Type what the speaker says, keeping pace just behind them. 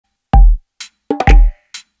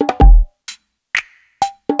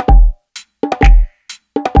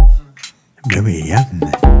Very yum.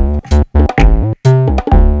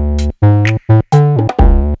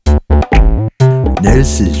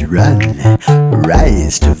 Nurses run,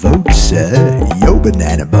 rise to vote, sir. Yo,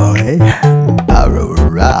 banana boy, borrow a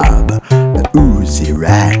rob, a oozy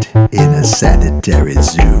rat in a sanitary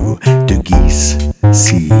zoo. Do geese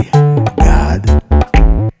see God?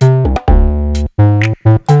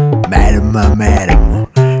 Madam, madam,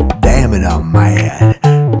 damn it, I'm mad.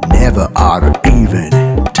 Never oughta even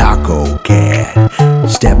taco cat.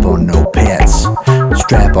 Step on no pets,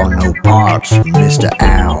 strap on no parts. Mr.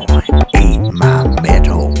 Owl ate my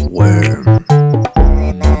metal worm.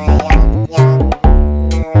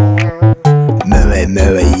 Muy,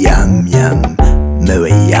 muy, yum, yum,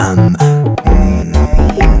 muy, yum.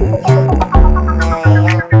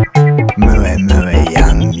 Muy, muy,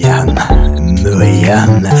 yum, yum, muy,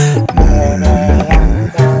 yum.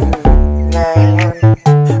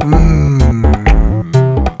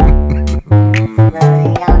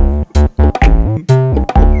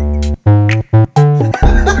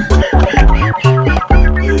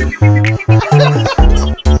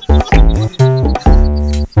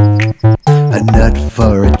 A nut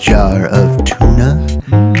for a jar of tuna?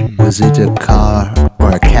 Was it a car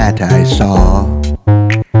or a cat I saw?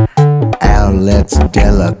 Al, let's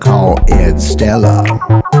Della call Ed Stella.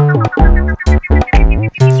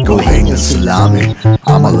 Go hang a salami,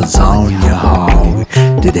 I'm a lasagna hog.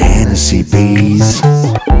 Did Hennessy bees?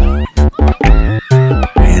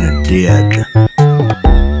 Hannah did.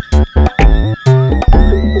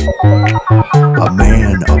 A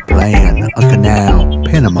man, a plan, a canal,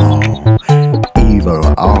 Panama.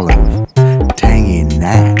 Evil olive, tangy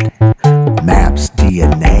gnat, maps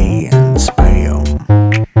DNA and spam.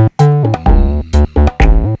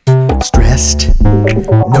 Stressed,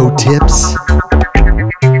 no tips,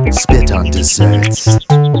 spit on desserts.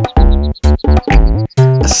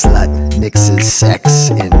 A slut mixes sex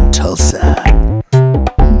in